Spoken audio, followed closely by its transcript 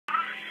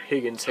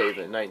Higgins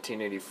Haven,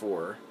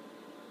 1984.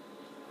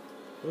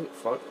 Who the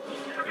fuck?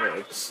 Yeah,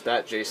 it's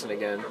that Jason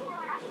again.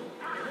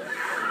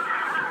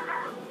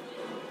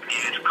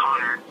 It's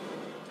Connor.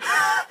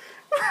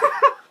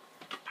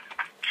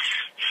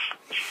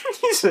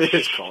 He said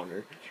it's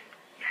Connor.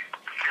 Hey,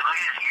 look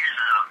at his ears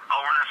though.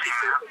 Oh, we're on the same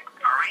map.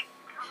 Are we?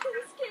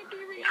 This can't be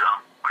real. No,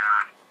 we're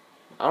not.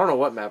 I don't know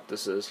what map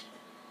this is.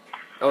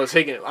 Oh, it's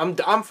Higgins.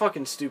 I'm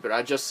fucking stupid.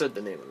 I just said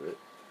the name of it.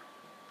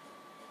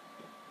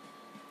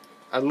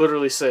 I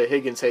literally said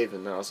Higgins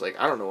Haven, and I was like,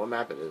 I don't know what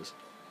map it is.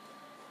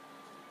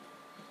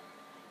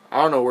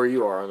 I don't know where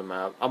you are on the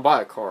map. I'm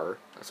by a car.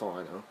 That's all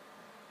I know.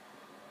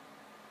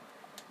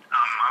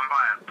 I'm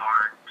by a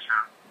barn, so.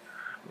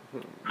 I'm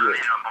in a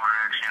barn,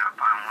 actually. I'm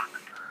by one.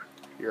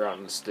 You're out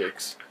in the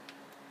sticks.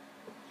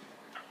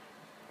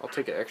 I'll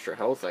take an extra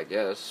health, I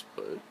guess,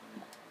 but...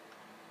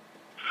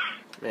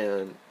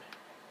 Man...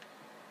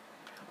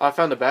 Oh, I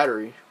found a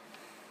battery.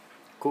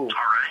 Cool.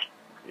 Alright.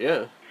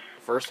 Yeah.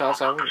 First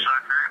house I went. Sucker.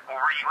 Well,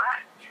 where you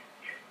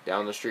at?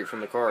 Down the street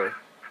from the car. Well, I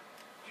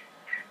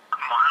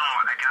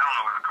don't know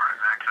where the car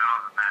is at, 'cause I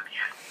don't have the map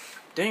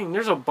yet. Dang,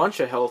 there's a bunch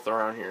of health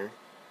around here.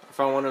 I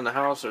found one in the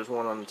house, there's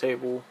one on the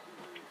table.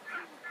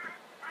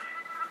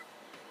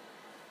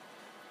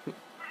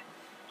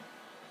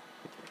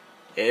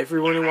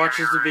 Everyone who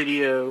watches the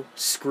video,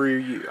 screw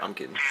you. I'm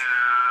kidding. Dude,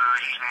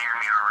 he's near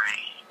me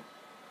already.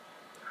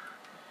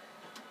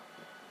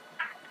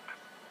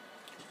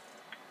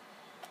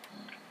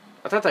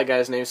 I thought that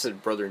guy's name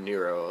said Brother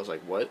Nero. I was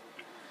like, what?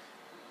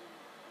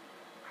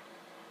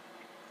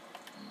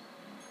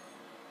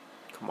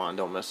 Come on,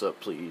 don't mess up,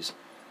 please.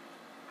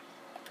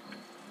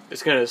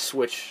 It's gonna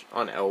switch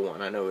on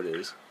L1, I know it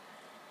is.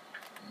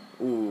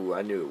 Ooh,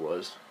 I knew it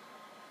was.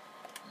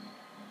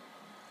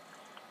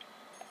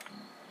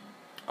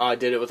 Oh, I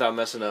did it without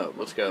messing up.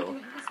 Let's go.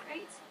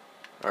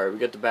 Alright, we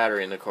got the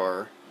battery in the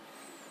car.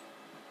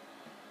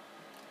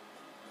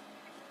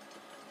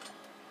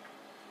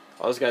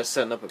 Oh, this guy's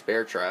setting up a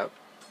bear trap.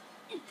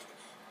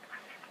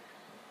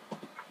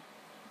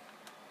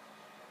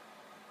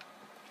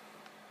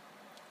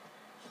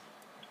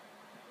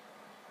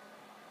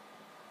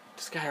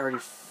 This guy already...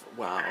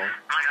 wow. Like, I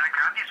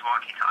grabbed these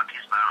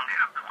walkie-talkies, but I don't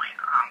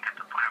get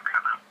the point of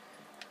grabbing them.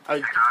 I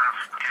got a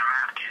fucking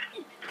map,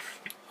 dude.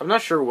 I'm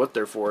not sure what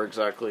they're for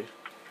exactly.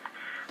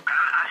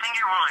 I think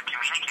you're willing to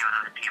communicate with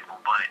other people,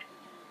 but...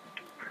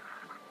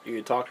 You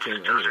could talk to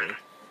him anyway.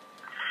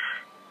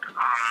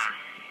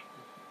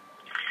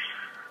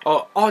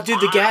 Oh, dude,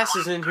 the gas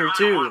is in here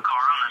too.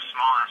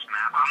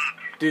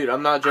 Dude,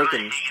 I'm not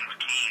joking.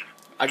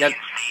 I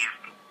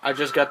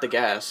just got the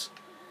gas.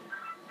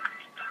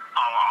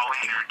 Oh,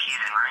 we got the keys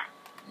in, right?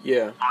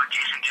 Yeah. Oh,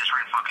 Jason just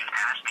ran fucking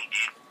past me,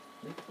 dude.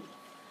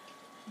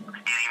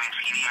 He didn't even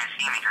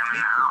see me coming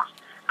in the house.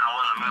 I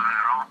wasn't moving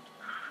at all.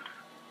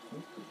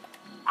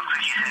 Looks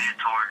like he's headed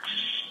towards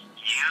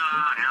you.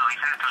 No, he's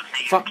headed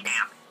towards the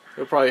camp.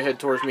 He'll probably head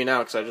towards me now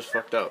because I just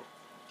fucked up.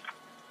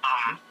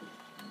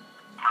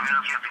 Let me know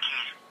if you have the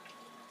keys.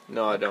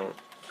 No, I don't.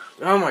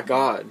 Oh my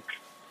god.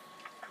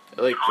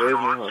 It like drove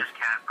me off. This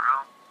cat, bro.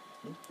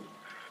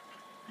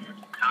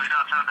 So he's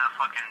outside that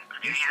fucking...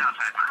 Dude, he's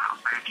outside my house.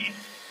 I got keys.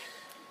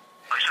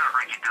 Oh, he's trying to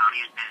break it down.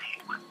 He's busy.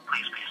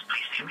 Please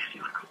stay busy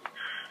with him.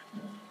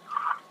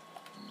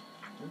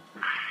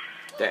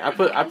 Dang,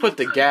 I put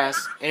the gas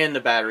and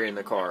the battery in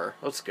the car.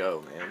 Let's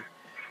go, man.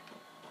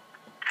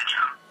 Good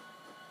job.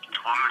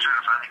 Well, I'm gonna try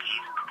to find the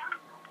keys.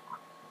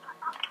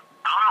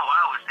 I don't know why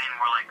I was saying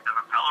more like the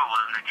propeller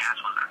was and the gas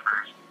was at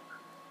first.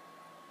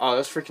 Oh,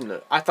 that's freaking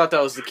the... I thought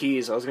that was the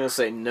keys. I was gonna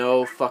say,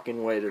 no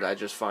fucking way did I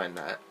just find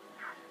that.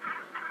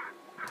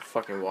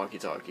 Fucking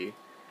walkie-talkie.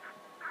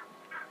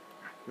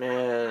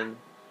 Man.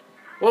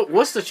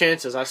 What's the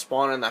chances I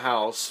spawn in the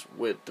house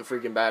with the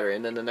freaking battery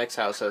and then the next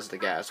house has the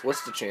gas?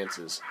 What's the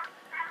chances?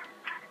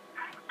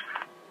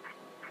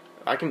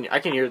 I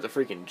can hear the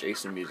freaking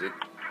Jason music.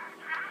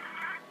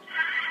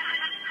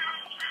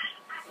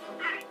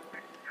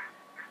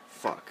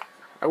 Fuck.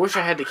 I wish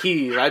I had the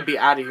keys. I'd be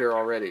out of here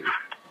already. I'm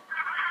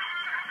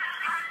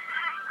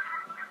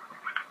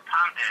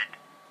dead.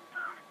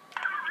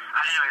 I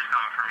didn't know he was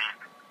coming for me.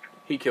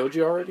 He killed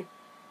you already?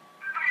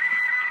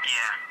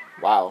 Yeah.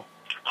 Wow.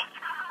 I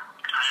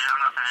didn't have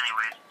nothing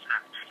anyways. So.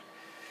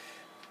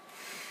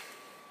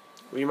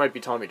 Well, you might be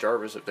Tommy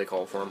Jarvis if they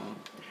call for him.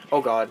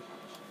 Oh god.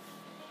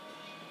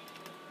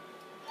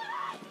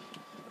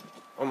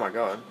 Oh my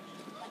god.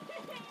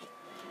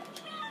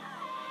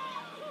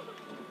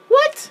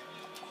 What?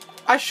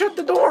 I shut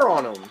the door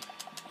on him.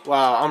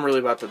 Wow, I'm really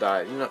about to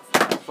die. You know,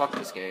 fuck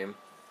this game.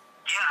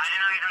 Yeah, I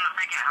didn't know he was in the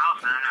freaking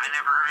house, and I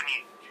never heard any...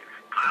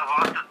 I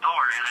locked the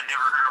door, and I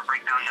never heard him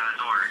break down the other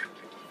door.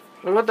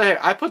 Like, what the heck?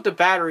 I put the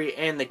battery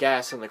and the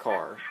gas in the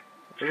car.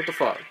 Like, what the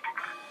fuck?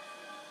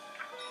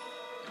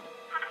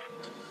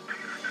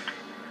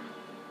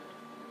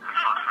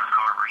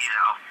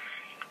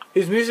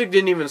 His music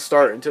didn't even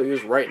start until he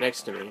was right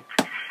next to me.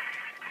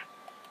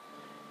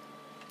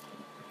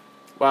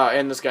 Wow,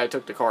 and this guy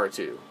took the car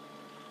too.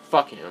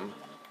 Fuck him.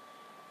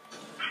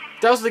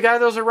 That was the guy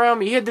that was around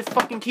me. He had the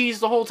fucking keys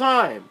the whole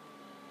time.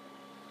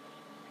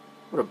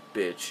 What a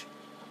bitch.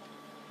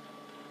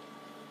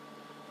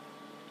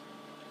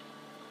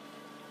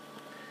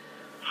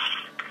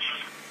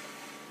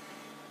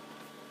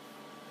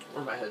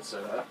 Where's my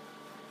headset at?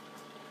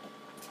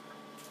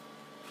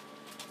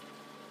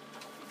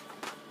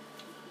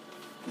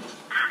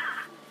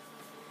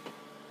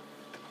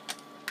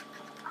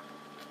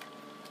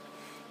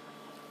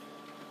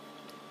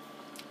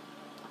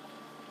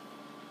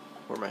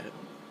 Where am I heading?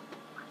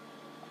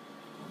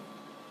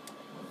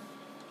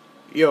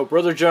 Yo,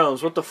 Brother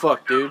Jones, what the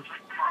fuck, dude?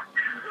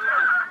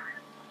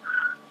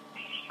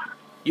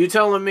 You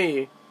telling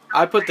me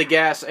I put the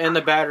gas and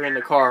the battery in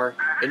the car,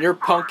 and your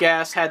punk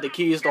ass had the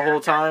keys the whole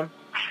time?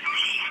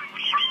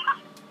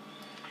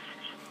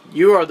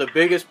 You are the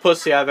biggest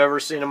pussy I've ever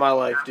seen in my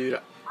life, dude.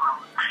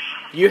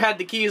 You had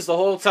the keys the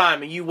whole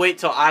time, and you wait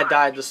till I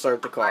died to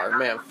start the car.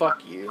 Man,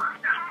 fuck you.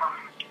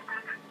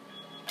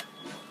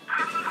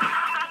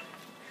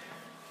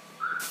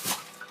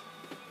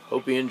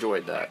 Hope you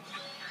enjoyed that.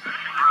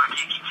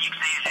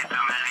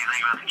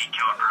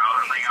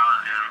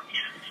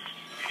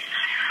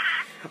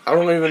 I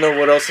don't even know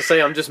what else to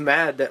say. I'm just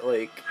mad that,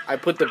 like, I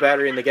put the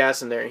battery and the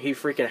gas in there, and he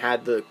freaking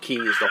had the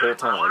keys the whole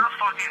time.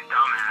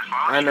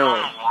 I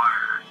know.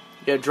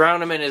 Yeah,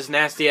 drown him in his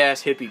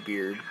nasty-ass hippie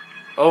beard.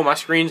 Oh, my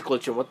screen's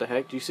glitching. What the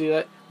heck? Do you see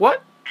that?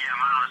 What? Yeah,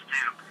 mine was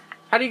too.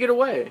 How do you get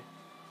away?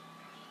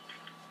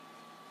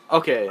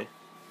 Okay.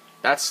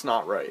 That's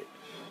not right.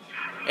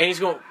 And he's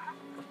going...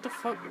 What the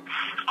fuck?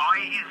 All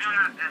he's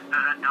doing is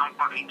that dumb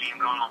fucking game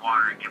go in the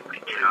water and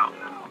get out.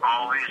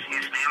 Always.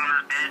 He's staying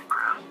on his bed, bro.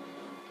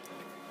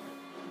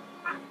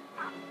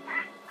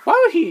 Why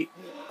would he...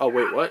 Oh,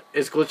 wait, what?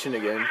 It's glitching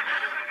again.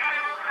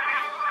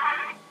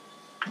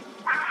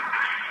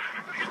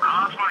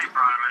 Oh, that's why he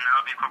brought him in. That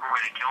would be a quicker way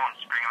to kill him,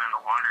 just bring him in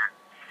the water.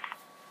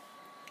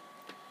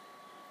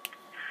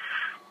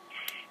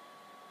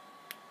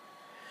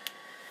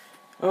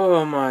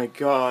 Oh my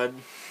god.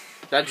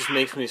 That just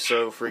makes me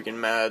so freaking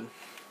mad.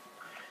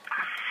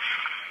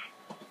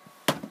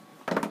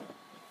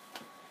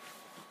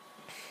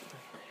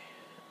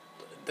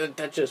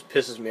 That just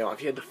pisses me off.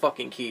 He had the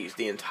fucking keys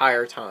the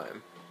entire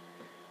time.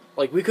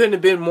 Like, we couldn't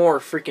have been more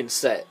freaking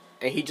set.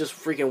 And he just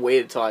freaking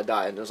waited till I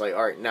died and was like,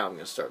 alright, now I'm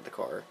gonna start the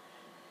car.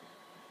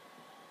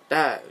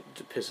 That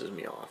pisses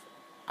me off.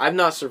 I've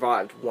not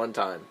survived one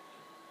time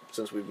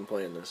since we've been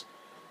playing this.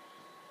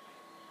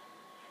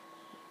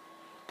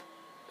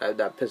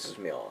 That pisses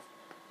me off.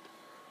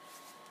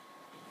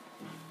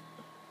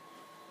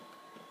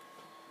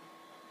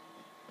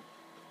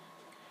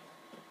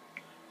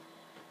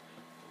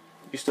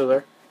 You still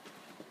there?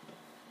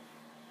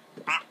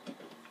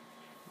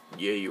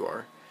 Yeah, you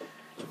are.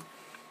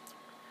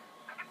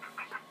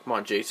 Come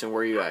on, Jason,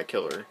 where you at,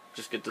 killer?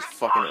 Just get this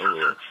fucking over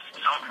with.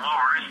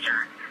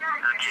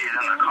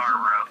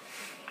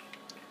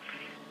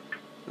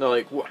 No,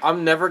 like,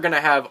 I'm never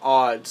gonna have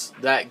odds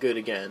that good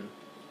again.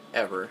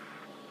 Ever.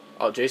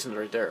 Oh, Jason's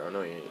right there. Oh,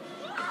 no, he ain't.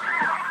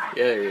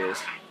 Yeah, there he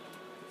is.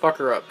 Fuck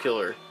her up, kill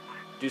her.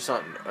 Do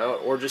something.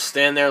 Or just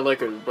stand there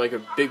like a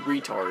big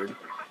retard.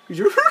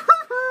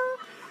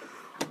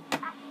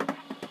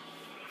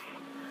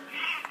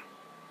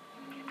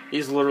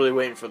 He's literally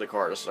waiting for the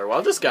car to start.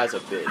 Well, this guy's a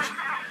bitch.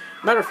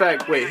 Matter of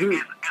fact, wait, who... He's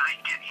getting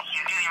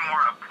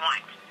more a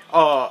point.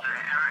 Oh.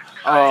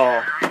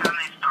 Every time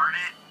they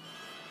started,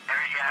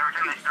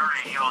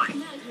 he'll, like, do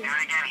it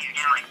again, he's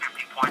getting, like,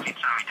 50 points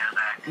each time he does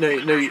that. No,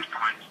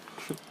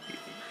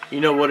 you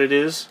know what it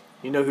is?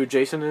 You know who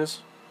Jason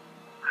is?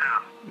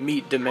 Who?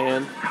 Meet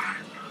Demand.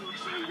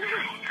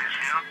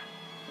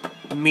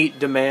 Who? Meet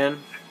Demand.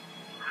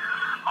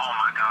 Oh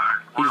my god.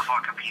 What a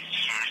fucking piece of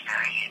shit is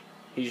that?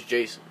 He's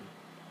Jason.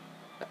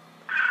 Oh,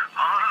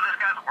 this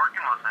guy's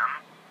working with him.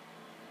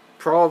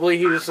 Probably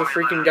he was the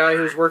freaking guy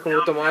who was working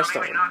with them last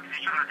time.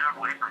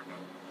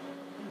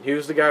 He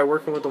was the guy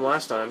working with them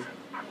last time.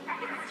 Oh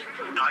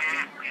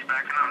yeah, he's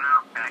backing up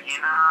now.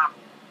 Backing up.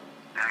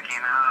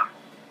 Backing up.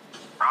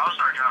 I'll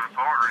start driving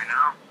forward right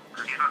now,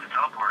 because he's about to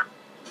teleport.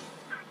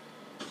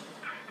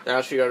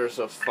 Now she got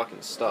herself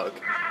fucking stuck.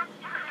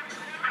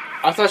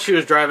 I thought she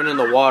was driving in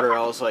the water.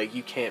 I was like,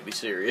 you can't be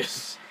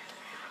serious.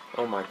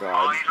 Oh my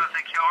god. Oh, he's about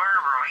to kill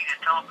her, bro. He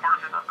just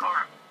teleported in the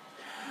car.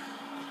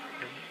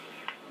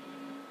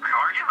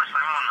 Or give us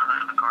on the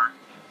hood of the car.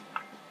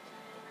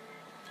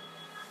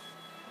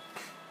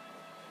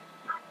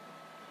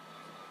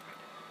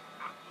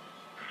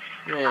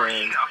 Man. Or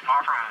he got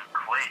far from him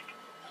quick.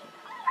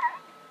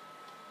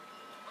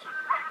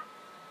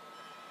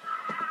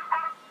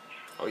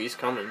 Oh, he's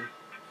coming.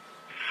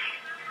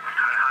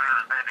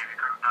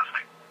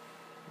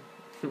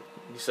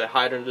 You said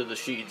hide under the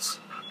sheets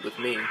with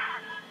me.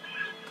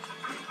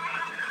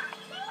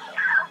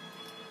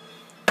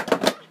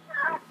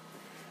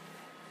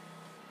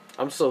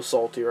 I'm so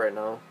salty right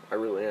now. I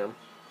really am.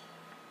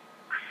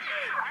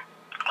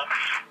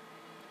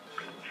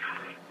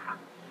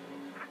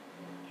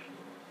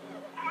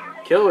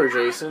 Kill her,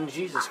 Jason.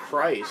 Jesus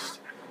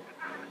Christ.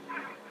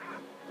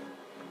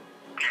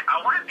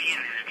 I want to be in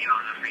this if he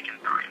was a freaking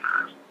 39.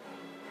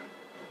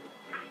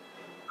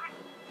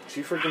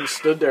 She freaking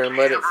stood there and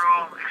let it.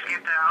 Bro,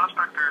 escape the house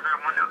back there. Is there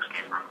a window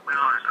escape from? No,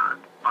 there's not.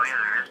 Oh, yeah,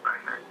 there is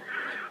back there.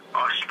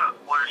 Oh,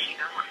 what is she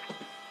doing?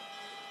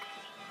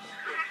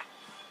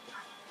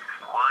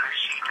 What is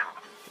she doing?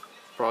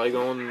 Probably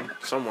going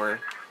somewhere.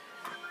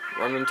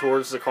 Running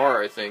towards the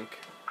car, I think.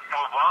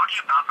 Well, why would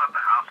you bounce out the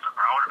house?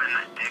 Bro, I would have been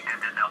that dick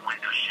that did that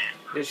window shit.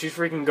 Yeah, she's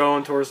freaking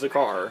going towards the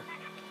car.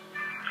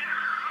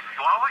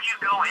 Why would you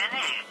go in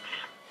it?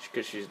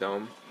 Because she's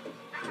dumb.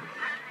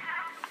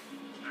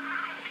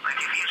 Like,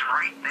 if he's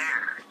right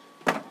there.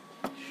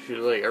 She's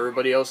like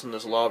everybody else in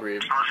this lobby.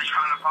 Oh, she's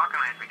trying to pocket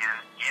knife again.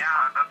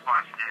 Yeah, that's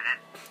why she did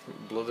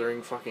it.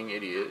 Blithering fucking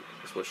idiot.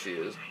 That's what she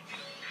is.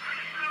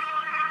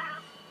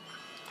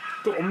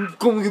 I'm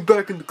gonna get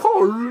back in the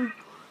car.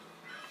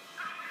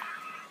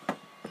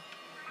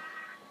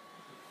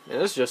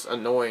 And it's just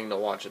annoying to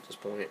watch at this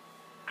point.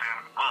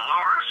 Well,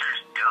 Laura's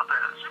just dope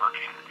as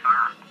fucking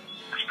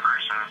this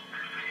person.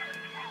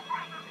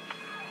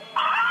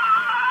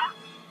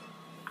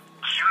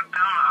 Shoot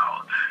them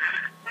out.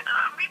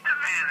 Beat the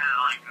man is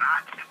like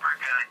not super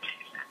good at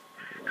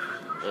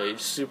chasing.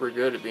 He's super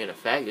good at being a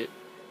faggot.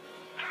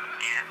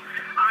 Yeah.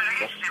 I mean, I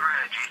guess super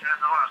good at chasing as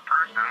the last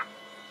person.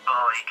 But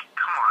like,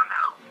 come on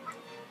now.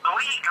 The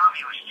way he got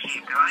me was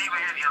cheap, because I didn't even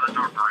hear the other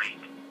door break.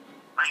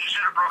 Like, he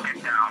should have broke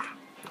it down.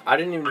 I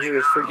didn't even hear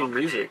his freaking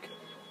music.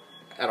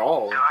 At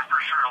all. Yeah, I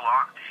for sure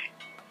locked it.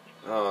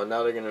 Oh,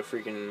 now they're gonna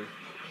freaking...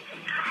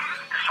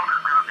 This fucker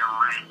grabbed a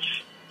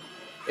wrench.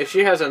 If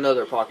she has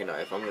another pocket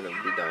knife, I'm gonna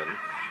be done.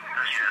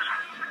 No, she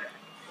doesn't.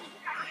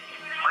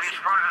 Like, he's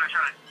probably gonna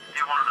try to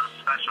do one of those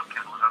special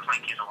kills. That's why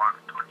he keeps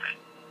walking towards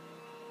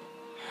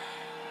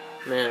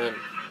it. Man.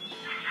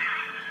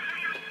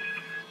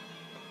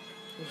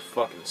 This is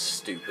fucking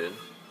stupid.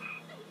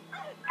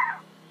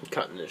 I'm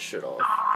cutting this shit off.